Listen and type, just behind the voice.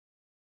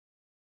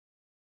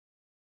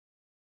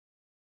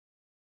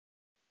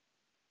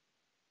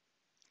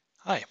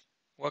Hi,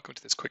 welcome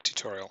to this quick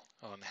tutorial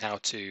on how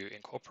to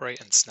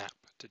incorporate and snap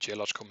to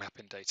geological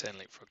mapping data in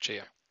Leapfrog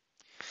Geo.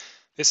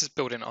 This is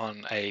building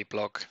on a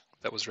blog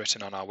that was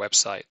written on our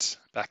website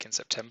back in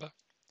September.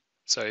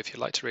 So if you'd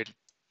like to read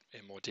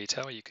in more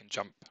detail, you can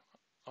jump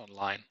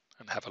online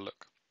and have a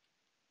look.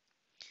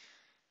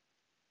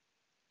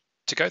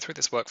 To go through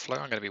this workflow,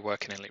 I'm going to be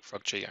working in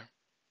Leapfrog Geo.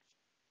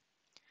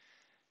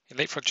 In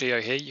Leapfrog Geo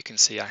here, you can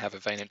see I have a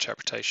vein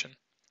interpretation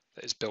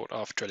that is built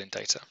off drilling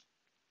data.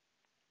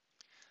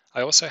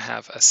 I also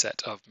have a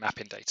set of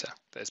mapping data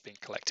that has been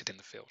collected in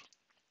the field.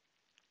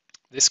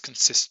 This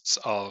consists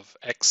of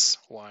X,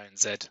 Y, and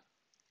Z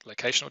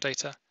locational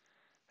data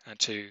and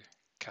 2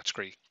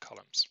 category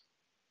columns.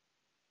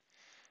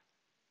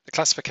 The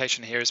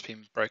classification here has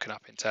been broken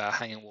up into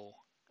hanging wall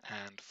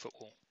and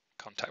footwall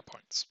contact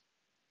points,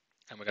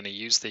 and we're going to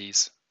use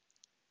these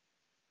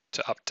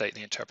to update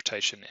the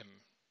interpretation in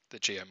the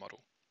geo model.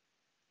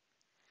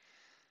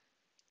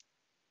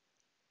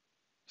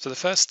 So the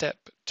first step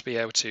to be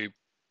able to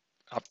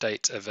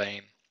update a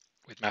vein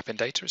with mapping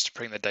data is to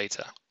bring the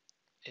data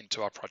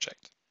into our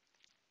project.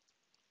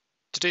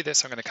 To do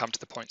this, I'm going to come to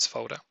the points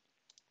folder.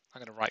 I'm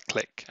going to right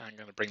click and I'm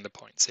going to bring the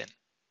points in.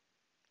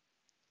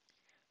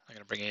 I'm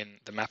going to bring in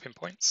the mapping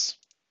points.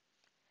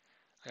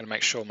 I'm going to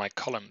make sure my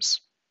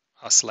columns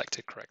are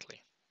selected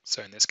correctly.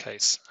 So in this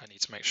case, I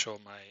need to make sure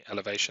my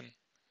elevation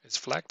is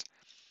flagged.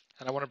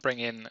 And I want to bring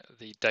in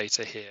the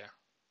data here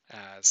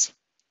as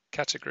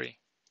category.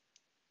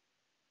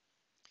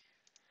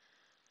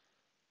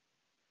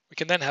 We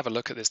can then have a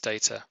look at this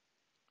data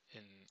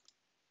in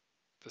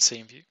the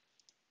scene view.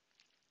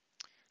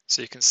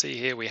 So you can see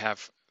here we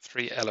have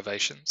 3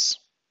 elevations.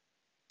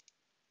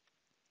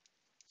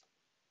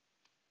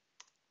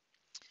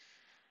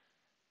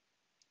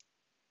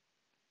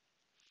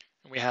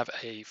 And we have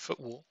a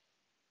footwall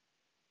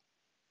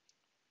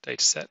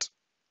dataset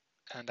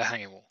and a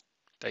hanging wall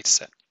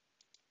dataset.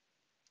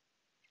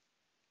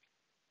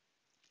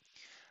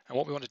 And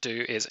what we want to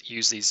do is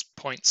use these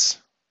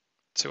points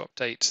to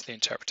update the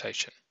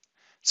interpretation.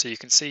 So you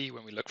can see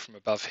when we look from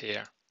above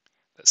here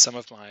that some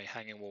of my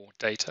hanging wall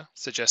data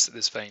suggests that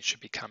this vein should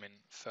be coming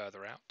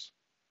further out.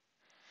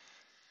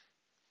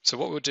 So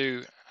what we'll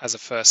do as a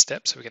first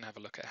step, so we can have a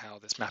look at how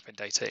this mapping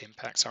data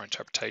impacts our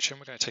interpretation,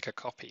 we're going to take a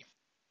copy.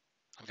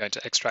 I'm going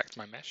to extract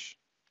my mesh,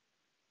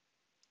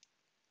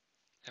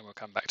 and we'll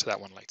come back to that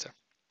one later.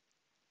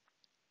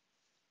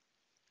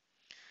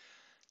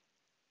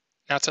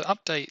 Now to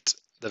update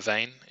the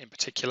vein in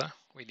particular,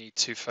 we need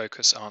to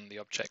focus on the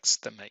objects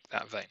that make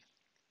that vein.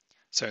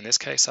 So in this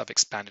case, I've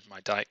expanded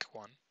my dike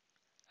 1,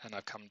 and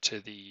I've come to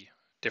the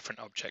different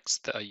objects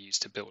that are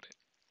used to build it.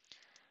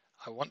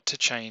 I want to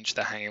change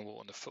the hanging wall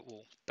and the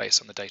footwall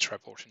based on the data I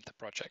brought into the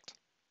project.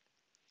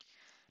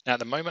 Now at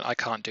the moment I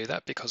can't do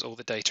that because all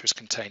the data is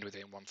contained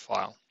within one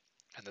file,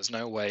 and there's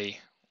no way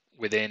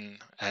within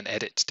an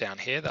edit down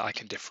here that I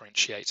can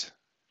differentiate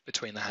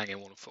between the hanging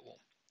wall and footwall.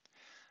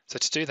 So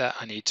to do that,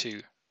 I need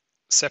to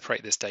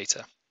separate this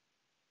data.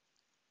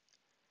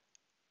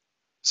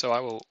 So I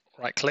will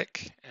right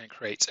click and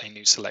create a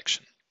new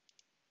selection.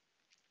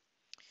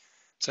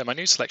 So my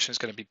new selection is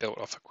going to be built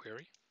off a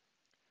query,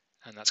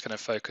 and that's going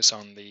to focus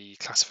on the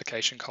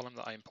classification column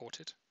that I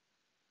imported.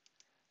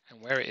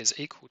 And where it is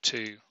equal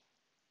to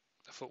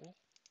the footwall,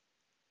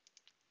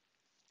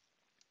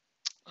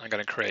 I'm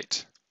going to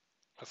create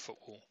a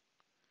footwall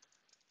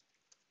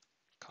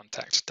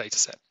contact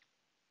dataset.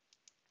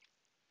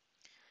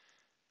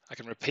 I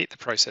can repeat the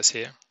process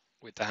here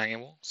with the hanging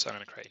wall. So I'm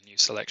going to create a new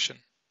selection,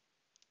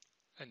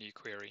 a new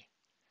query,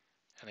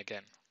 and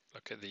again,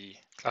 look at the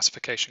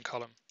classification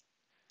column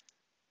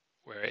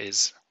where it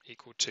is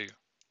equal to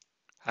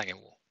hanging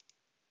wall.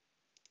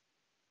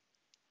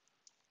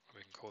 We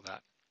can call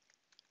that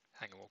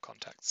hanging wall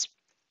contacts.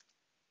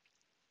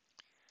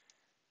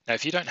 Now,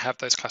 if you don't have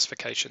those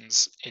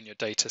classifications in your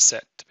data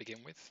set to begin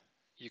with,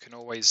 you can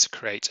always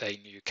create a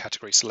new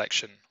category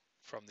selection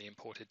from the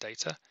imported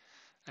data,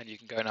 and you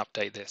can go and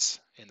update this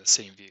in the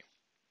scene view.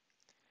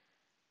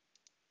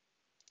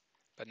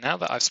 But now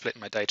that I've split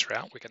my data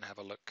out, we can have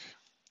a look.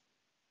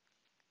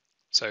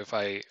 So if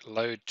I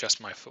load just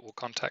my footwall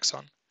contacts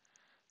on,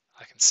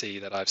 I can see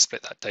that I've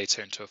split that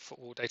data into a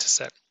footwall data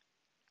set.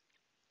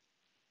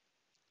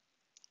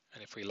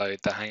 And if we load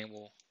the hanging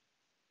wall,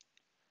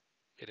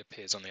 it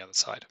appears on the other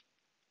side.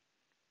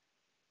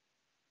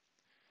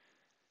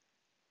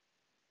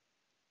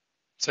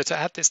 So to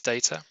add this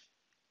data,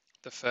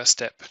 the first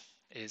step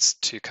is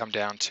to come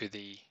down to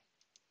the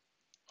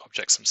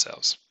objects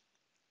themselves.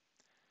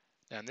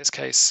 Now in this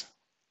case,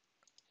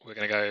 we're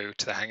going to go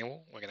to the hanging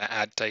wall, we're going to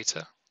add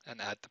data and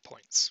add the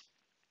points.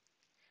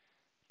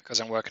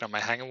 Because I'm working on my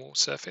hanging wall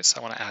surface, I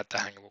want to add the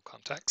hanging wall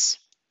contacts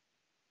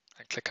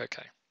and click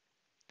OK.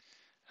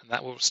 And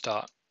that will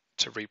start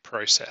to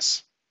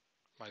reprocess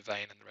my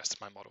vein and the rest of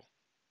my model.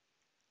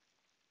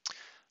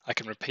 I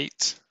can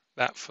repeat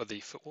that for the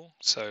footwall.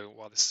 So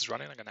while this is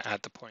running, I'm going to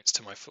add the points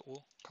to my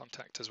footwall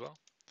contact as well.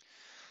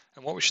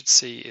 And what we should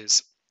see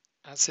is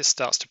as this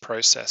starts to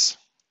process,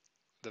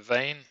 the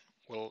vein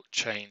will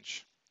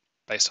change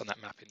based on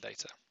that mapping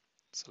data.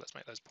 So let's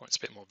make those points a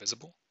bit more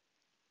visible.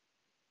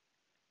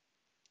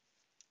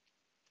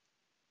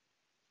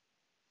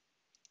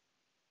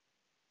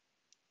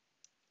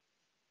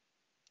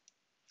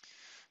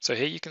 So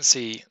here you can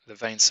see the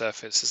vein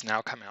surface has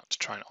now come out to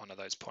try and honor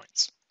those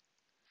points.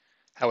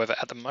 However,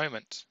 at the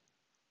moment,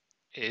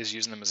 it is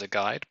using them as a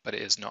guide, but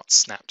it is not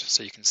snapped.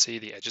 So you can see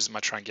the edges of my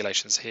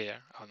triangulations here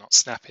are not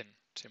snapping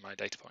to my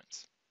data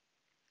points.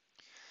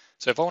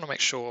 So if I want to make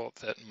sure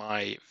that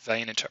my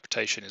vein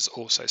interpretation is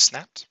also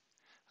snapped,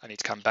 I need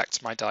to come back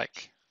to my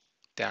dike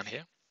down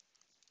here,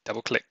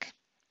 double click,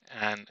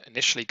 and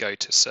initially go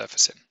to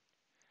surfacing.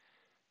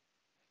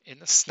 In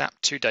the snap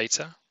to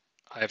data,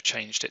 I have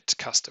changed it to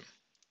custom.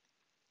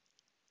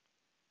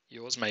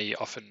 Yours may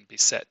often be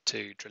set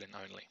to drilling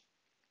only.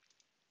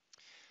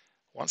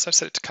 Once I've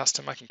set it to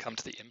custom, I can come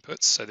to the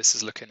inputs. So this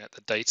is looking at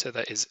the data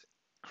that is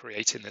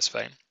creating this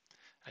vein.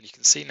 And you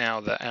can see now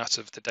that out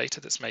of the data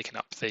that's making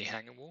up the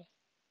hanging wall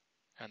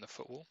and the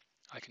footwall,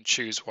 I can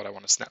choose what I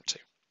want to snap to.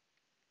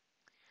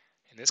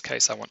 In this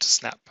case, I want to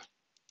snap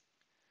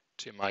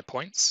to my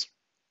points,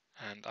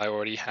 and I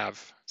already have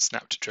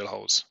snap to drill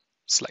holes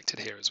selected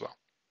here as well.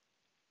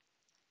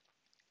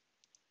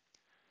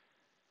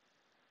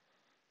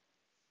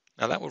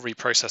 Now that will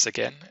reprocess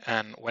again,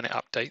 and when it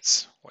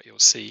updates, what you'll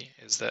see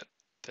is that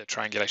the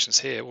triangulations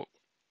here will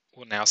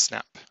now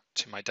snap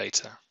to my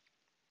data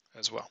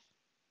as well.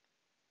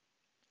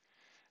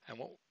 And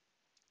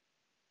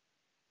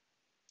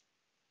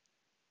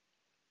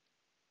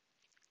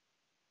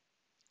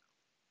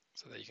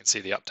so there you can see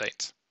the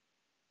update.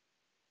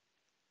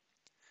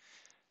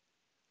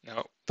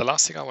 Now, the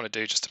last thing I want to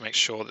do just to make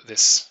sure that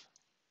this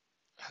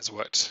has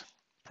worked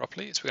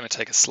properly is we're going to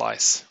take a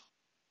slice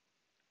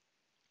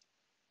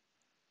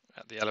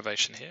at the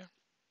elevation here.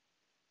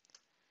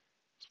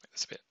 Let's make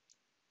this a bit.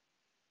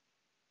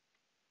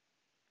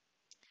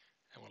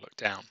 And we'll look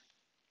down.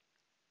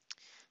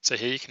 So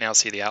here you can now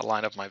see the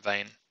outline of my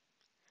vein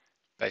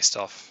based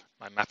off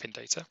my mapping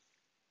data.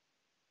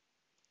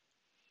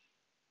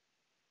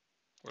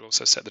 We'll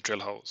also set the drill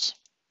holes.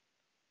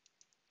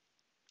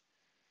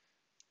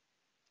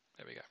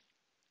 There we go.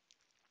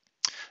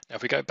 Now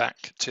if we go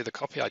back to the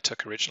copy I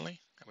took originally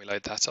and we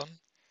load that on,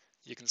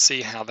 you can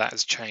see how that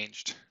has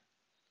changed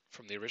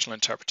from the original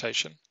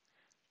interpretation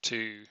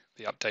to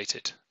the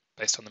updated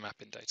based on the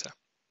mapping data.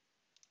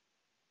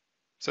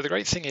 So the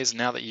great thing is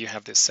now that you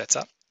have this set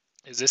up,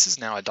 is this is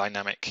now a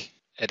dynamic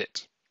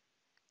edit.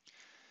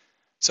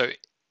 So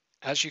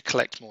as you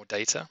collect more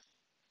data,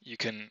 you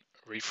can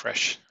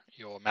refresh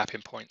your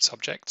mapping points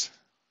object,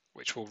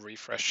 which will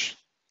refresh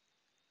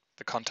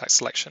the contact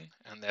selection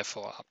and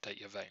therefore update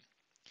your vein.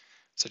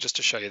 So just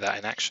to show you that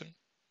in action,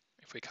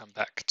 if we come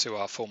back to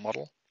our full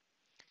model,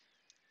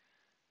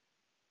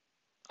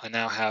 I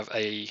now have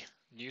a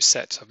new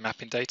set of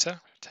mapping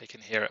data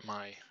taken here at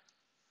my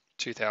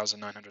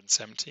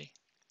 2970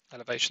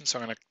 elevation. So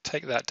I'm going to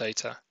take that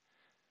data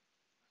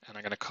and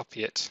I'm going to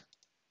copy it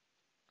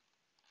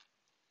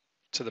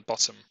to the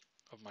bottom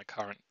of my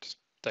current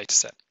data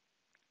set.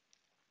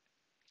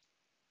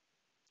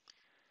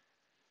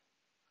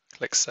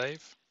 Click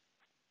Save.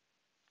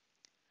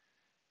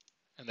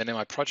 And then in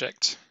my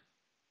project,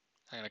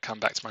 I'm going to come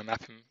back to my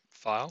mapping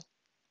file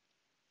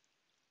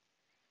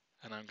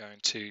and I'm going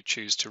to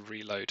choose to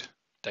reload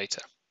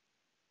data.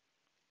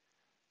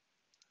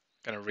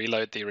 I'm going to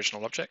reload the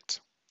original object.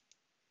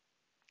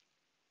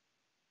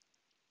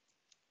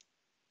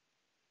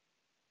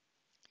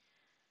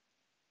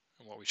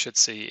 And what we should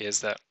see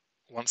is that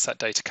once that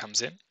data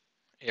comes in,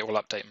 it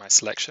will update my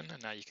selection.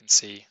 And now you can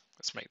see,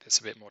 let's make this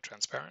a bit more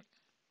transparent.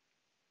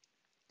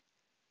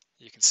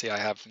 You can see I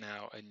have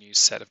now a new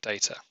set of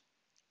data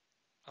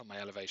on my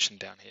elevation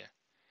down here.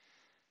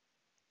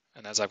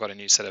 And as I've got a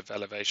new set of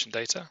elevation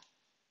data,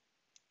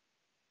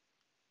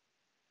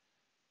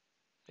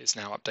 it's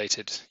now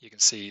updated. You can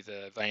see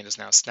the vein is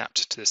now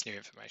snapped to this new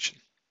information.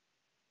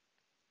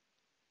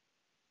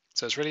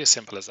 So it's really as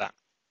simple as that.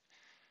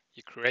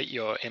 You create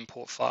your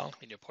import file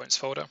in your points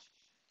folder,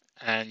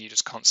 and you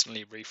just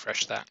constantly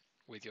refresh that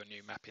with your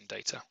new mapping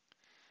data.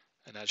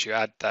 And as you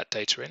add that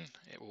data in,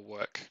 it will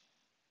work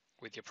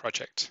with your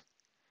project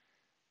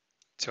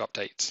to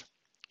update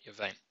your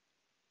vein.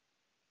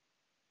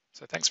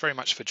 So thanks very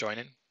much for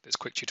joining this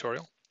quick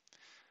tutorial.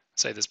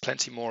 So there's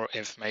plenty more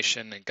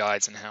information and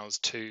guides and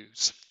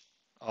how-tos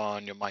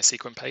on your My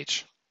Seequent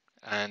page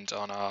and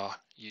on our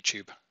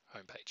YouTube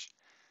homepage.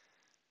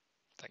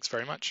 Thanks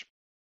very much.